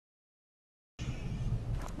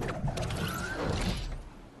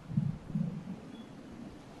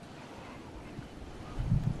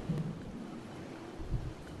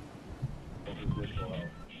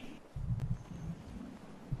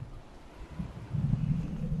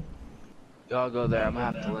Y'all go there. I'm gonna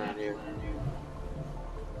have to land here.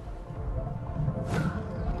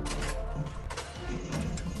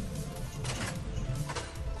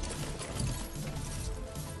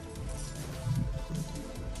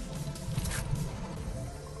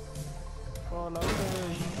 Oh, no, where the hell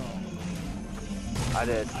you from? I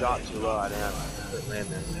did drop too low. I didn't have to land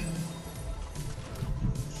there.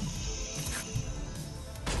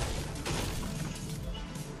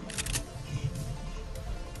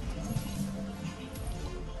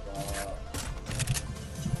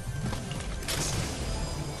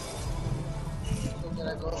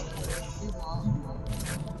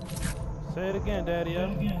 Say it again, Daddy.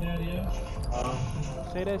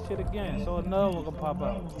 Say that shit again, so another one can pop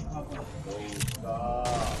out.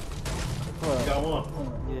 You got one?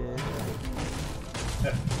 Yeah.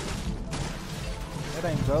 That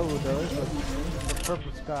ain't gold though. It's a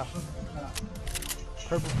purple sky.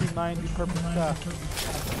 Purple P90, purple sky.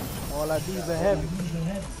 All I do is a heavy.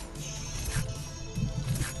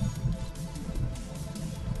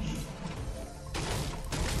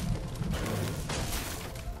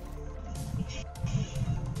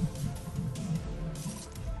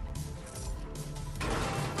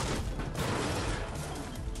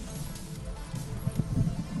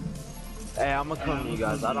 Hey, I'm gonna come to you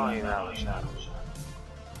guys. I don't even have a shadow.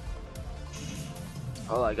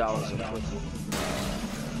 All I got was a quick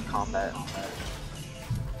combat.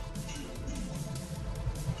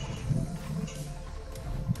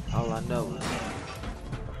 All I know is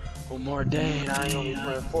one more day and I ain't gonna be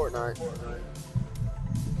playing Fortnite.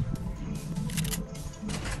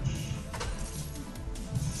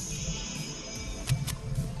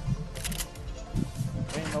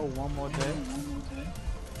 Ain't no one more day.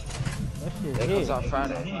 That shit It hit. comes out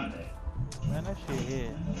Friday. Man, that shit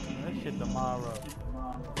hit. That shit tomorrow.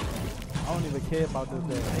 I don't even care about this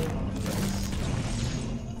day.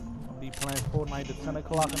 I'll be playing Fortnite to 10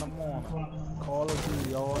 o'clock in the morning. Call of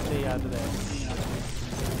Duty all day after that.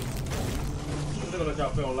 They gonna let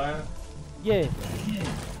y'all play online? Yeah.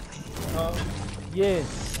 Yeah.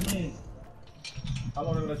 How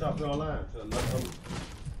long they gonna let y'all play online?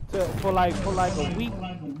 For like a week.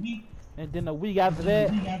 And then a week after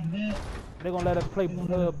that, they're gonna let us play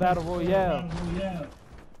Battle Royale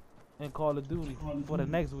and Call of Duty for the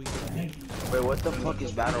next week. Wait, what the fuck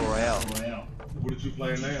is Battle Royale? What did you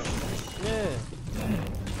play now? Yeah.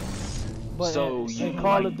 But So in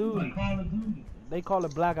Call of Duty, they call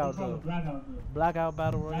it Blackout though. Blackout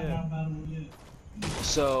Battle Royale.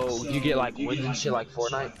 So you get like wins and shit like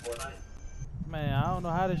Fortnite? Man, I don't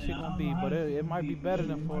know how this shit gonna be, but it might be better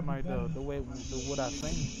than Fortnite though. What I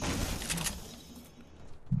seen.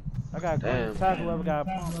 I got great attack whoever got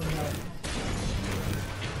pumped.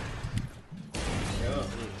 Yeah.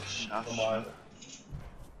 Come on.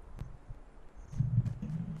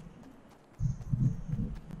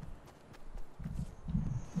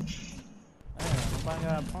 Man, nobody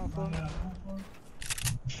got pumped for me?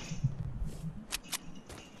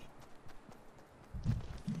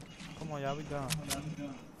 Come on, y'all, we gone.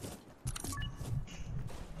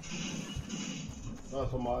 No,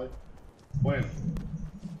 somebody. When?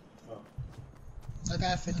 I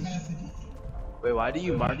got 50. Wait, why do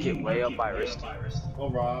you mark it way up by wrist? Oh,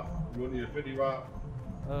 Rob. You need a 50, Rob?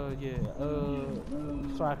 Yeah.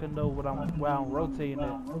 So I can know where I'm rotating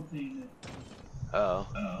at. Oh.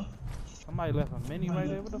 Somebody left a mini right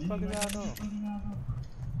there. What the fuck is y'all doing?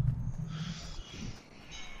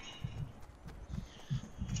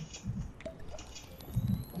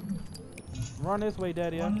 Run this way,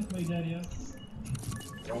 Daddy. Run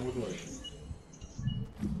which way?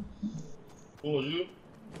 Who was you?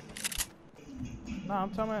 Nah,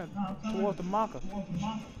 I'm talking about towards the marker.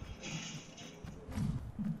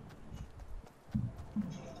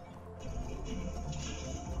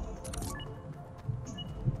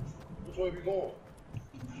 Which way we going?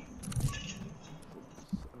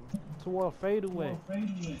 Toward fadeaway.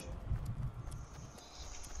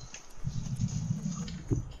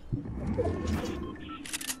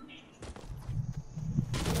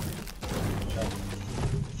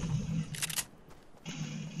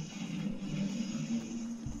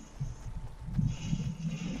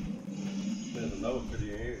 There's another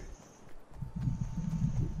 50 in here.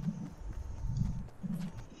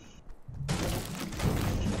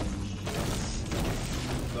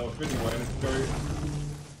 Another 50 one. It's crazy.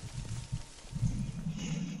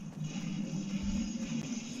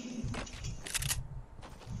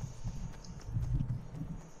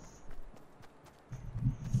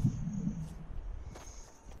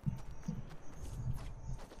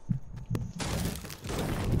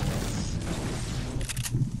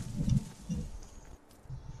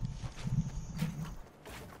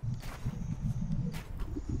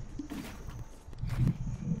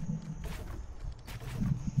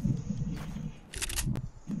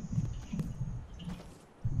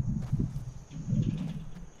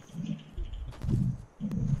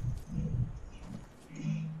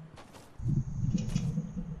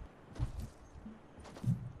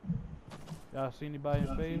 Y'all see anybody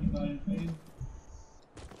in phase?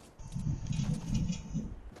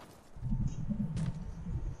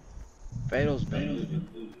 Fatal's been looting.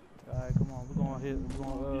 Alright, come on. We're gonna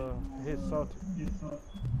hit Salty.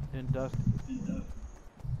 Then Dusty.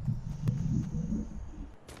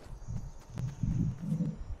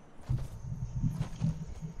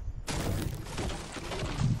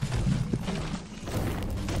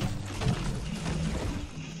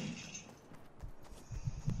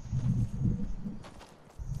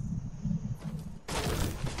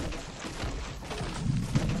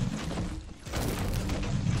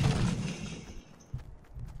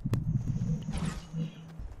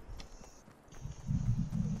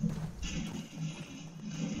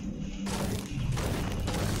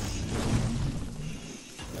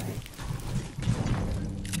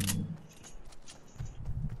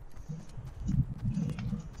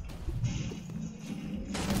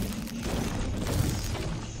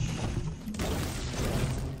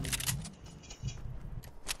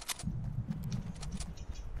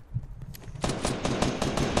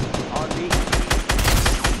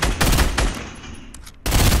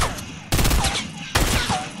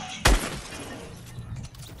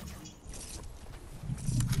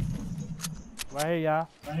 Right here, y'all.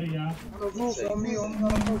 On me.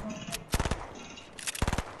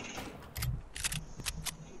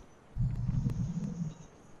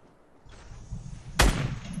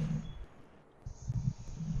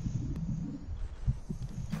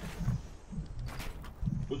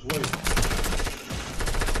 Which way?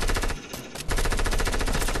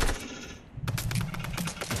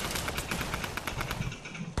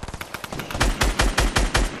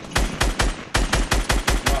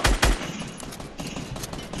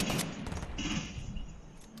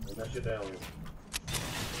 That shit down here.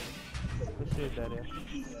 Good shit, Daddy.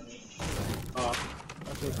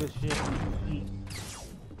 That's a good shit.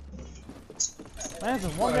 Man,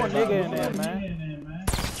 there's one more nigga in there, man.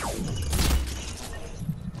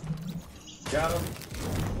 Got him?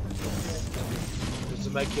 Just to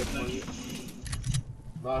make it for you.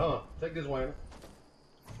 Nah, take this, Wayne.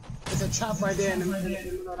 There's a chop right there in the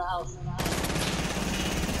middle of the house.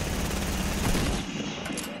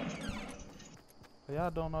 Y'all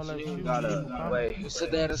don't know that You shooting gotta people coming. wait. You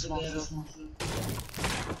said they had a small shield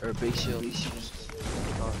or a big shield.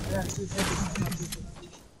 Yeah,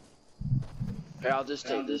 Here, I'll just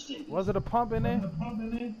take this. Was it a pump in there? Bro,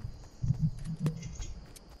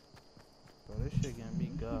 this shit getting me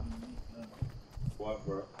guff. What,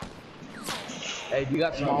 bro? Hey, do you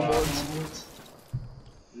got small boards?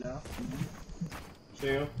 No. See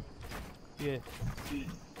him? Yeah.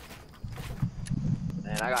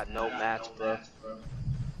 Man, I got no mats, bro.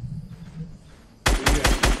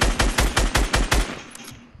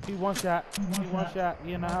 He one shot.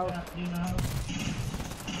 He in the house.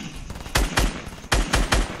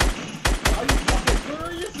 Are you fucking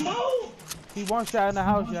serious, Mo? He one shot in the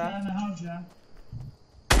house, y'all.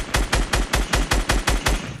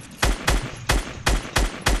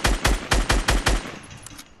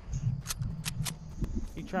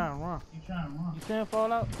 He trying to run. You see him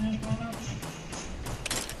fall out?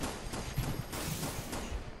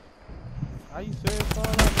 Are you serious, fall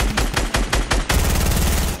out?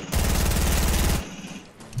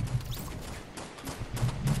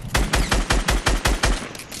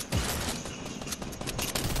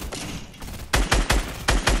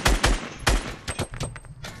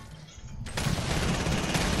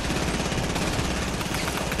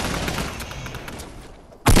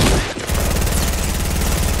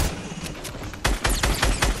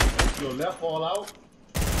 Your left fall out?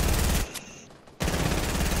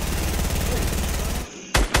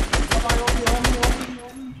 Somebody on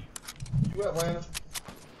me. You at, Wayne?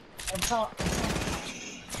 On top.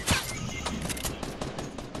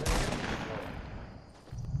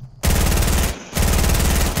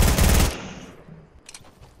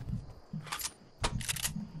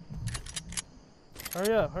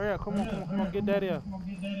 Hurry up. Come on, get that here.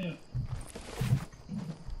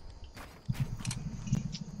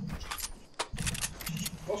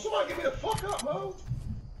 Oh, somebody give me the fuck up, Mo.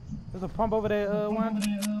 There's a pump over there, one.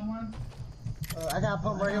 I got a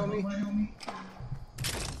pump right here on me.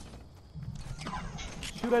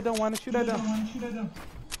 Shoot at them, one. Shoot at them.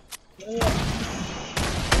 Yeah.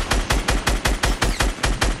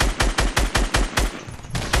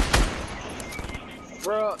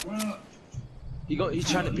 Bro, he's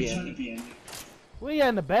trying to be in. Where you at,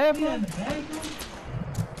 in the bathroom?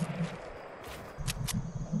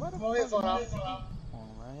 Go ahead, fall out. Come on,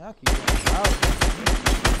 man. Y'all keep going out.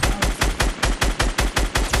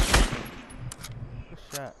 Good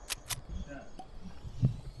shot.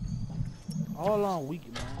 All on weak,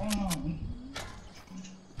 man.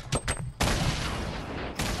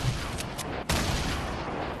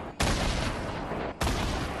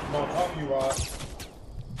 Rod.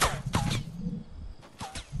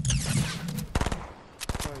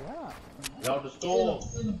 Y'all the storm.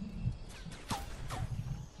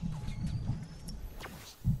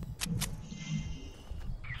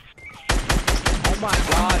 Oh my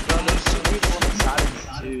god, bro, there's so many people inside of me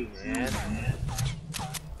too, man.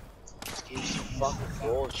 This game's some fucking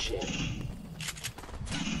bullshit.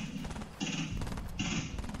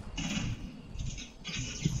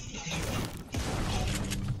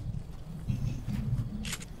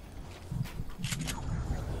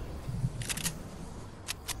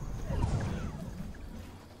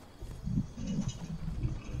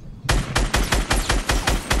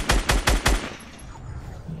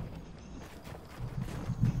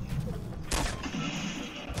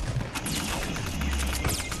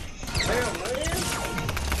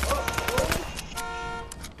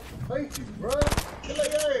 Thank you, bro. Kill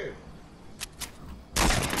that ass.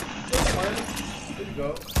 There you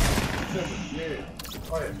go. Yeah.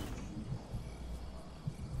 Oh, yeah.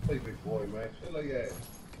 Hey, big boy, man. Kill that ass.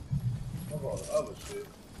 What about the other shit?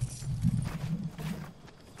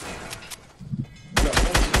 You got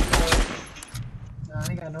potions, Nah, I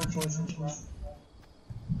ain't got no potions, bro.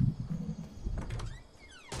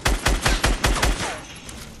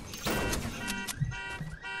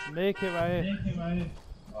 Make it right here.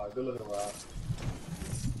 Alright, good looking, Rob.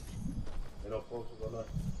 Ain't no potions or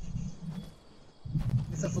nothing.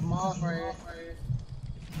 Except for Mars right here.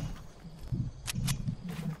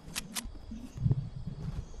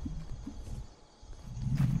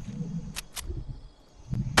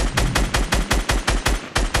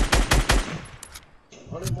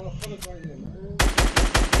 Honey, motherfuckers right here, man.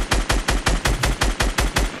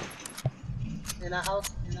 In that house.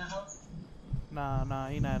 Nah,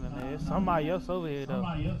 he not in there. It's somebody else over here though.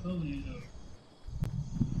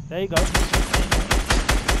 There you go.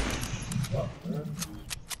 Fuck, man.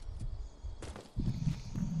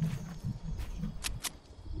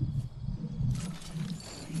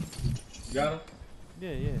 You got him?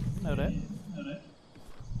 Yeah, you know that.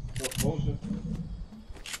 No potion.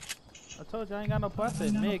 I told you I ain't got no potion. I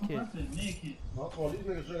said med kit. I'm talking these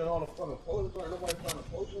niggas drinking all the fucking potions. Ain't nobody trying to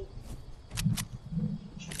potion.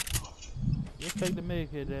 Just take the med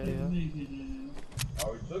kit there, yeah. I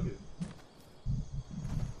already took it.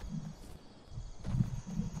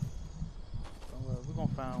 Don't worry, we're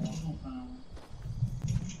gonna find one.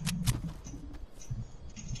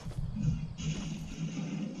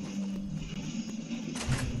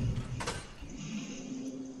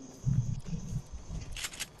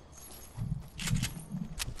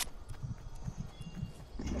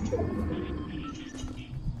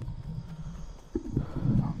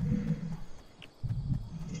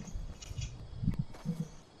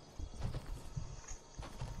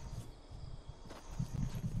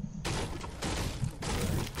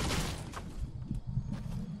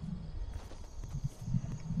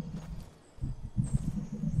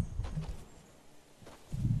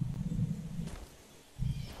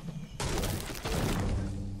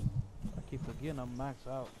 Getting them maxed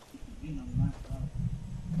out.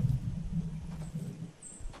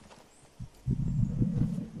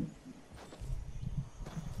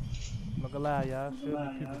 Look alive, y'all. Should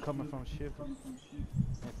be people coming from ship and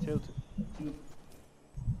tilted. You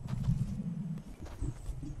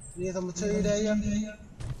need some material there, yeah?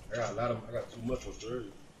 I got a lot of. I got too much for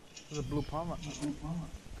 30. There's a blue plumber.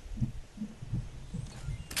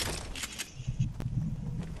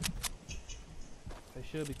 They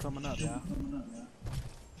should be coming up, y'all.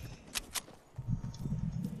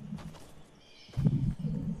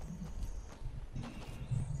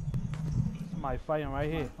 Somebody fighting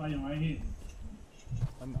right here.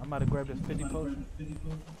 I'm about to grab this 50 potion.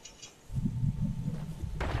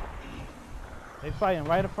 They fighting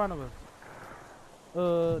right in front of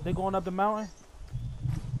us. They going up the mountain.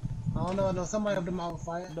 I don't know. I know somebody up the mountain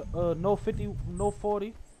fighting. No 50, no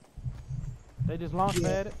 40. They just launch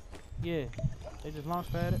pad it. Yeah, they just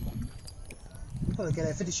launch pad it. You probably get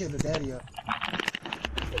that 50 shit to daddy up.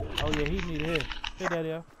 Oh yeah, he need hit. Hit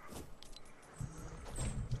daddy up.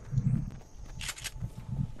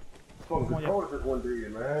 Fucking control this one day,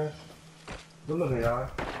 man. Good looking, y'all.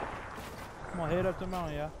 Come on, head up the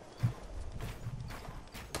mountain, y'all.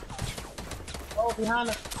 Oh, behind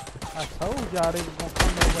us. I told y'all they was gonna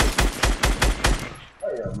come that way.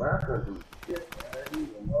 Hey, man, I couldn't do shit,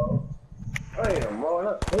 man. Hey, man,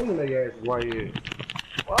 I'm cleaning their ass right here.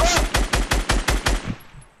 What?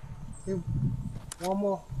 Hey, one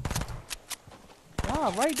more.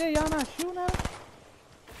 Wow, right there, y'all not shooting at us?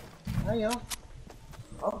 I am.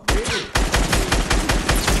 I'm big.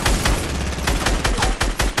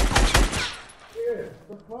 Yeah,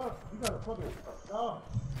 what the fuck? You gotta fucking stop.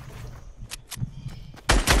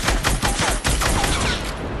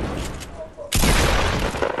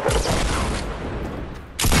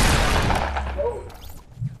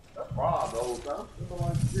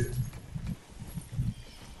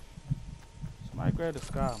 upgrade the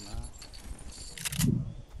sky, man.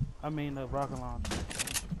 I mean the rocket launcher.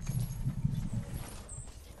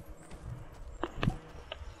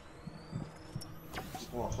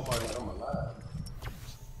 Oh, somebody like I'm alive.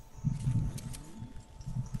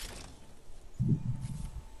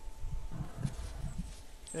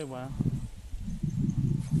 Hey, man.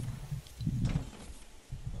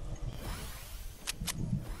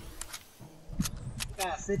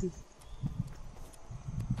 Got 50.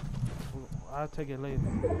 I'll take it later.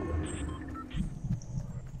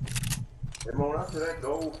 Hey, man, after that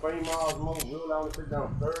gold fame miles, man, we'll out and take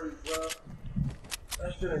down 30, bro.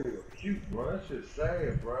 That shit ain't even cute, bro. That shit's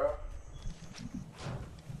sad, bro.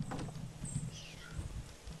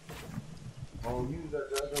 I don't use that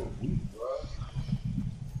goddamn weak, bro.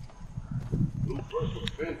 Blue first was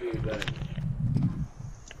Fenty and that.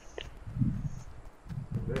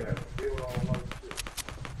 They had to build all like shit.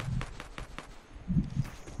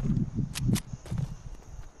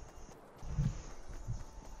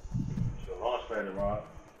 It's a launch pad, Rod.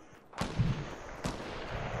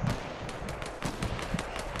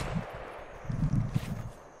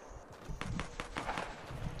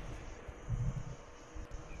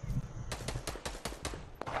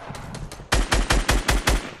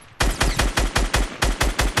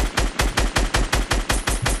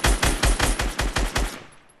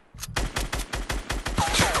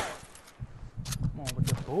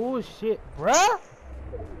 Bullshit, bruh.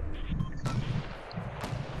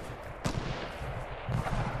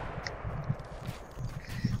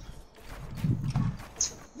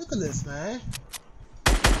 Look at this, man.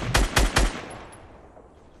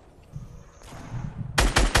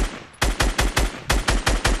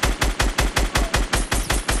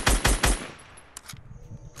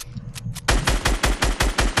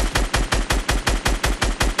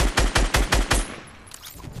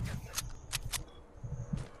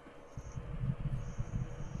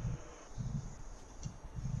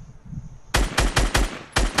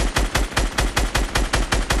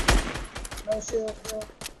 No shield, bro.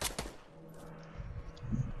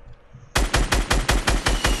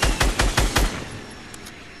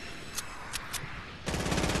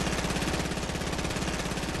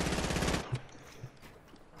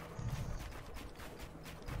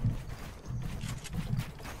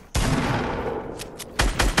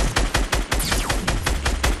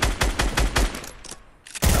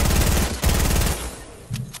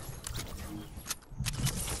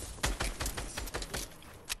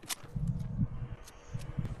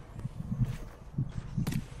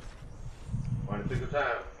 Take your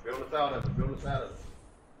time. Build the side of it. Build the side of it.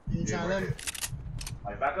 You trying right to? here.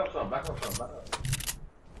 Like, back up some. Back up some. Back up.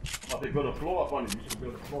 Oh, they build a floor up on you. You should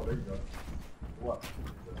build a floor. There you go. What?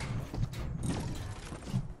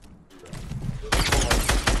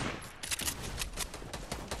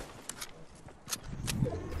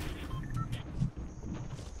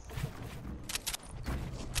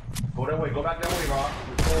 Go that way. Go back that way, Rob.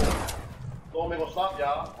 Storm ain't gonna stop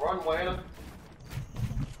y'all. Run, Wayne.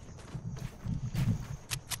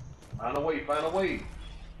 Find a way, find a way.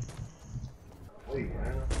 Wait,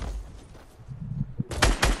 man.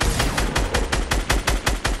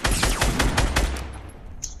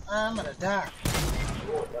 I'm gonna die.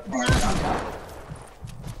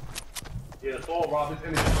 Yeah, the storm, Rob, is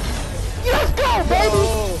in it. Let's go, baby!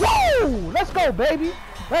 Woo! Let's go, baby!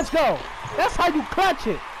 Let's go! That's how you clutch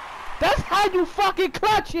it! That's how you fucking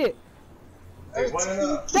clutch it! Hey,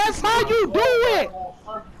 That's how you do it!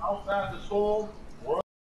 Outside the storm.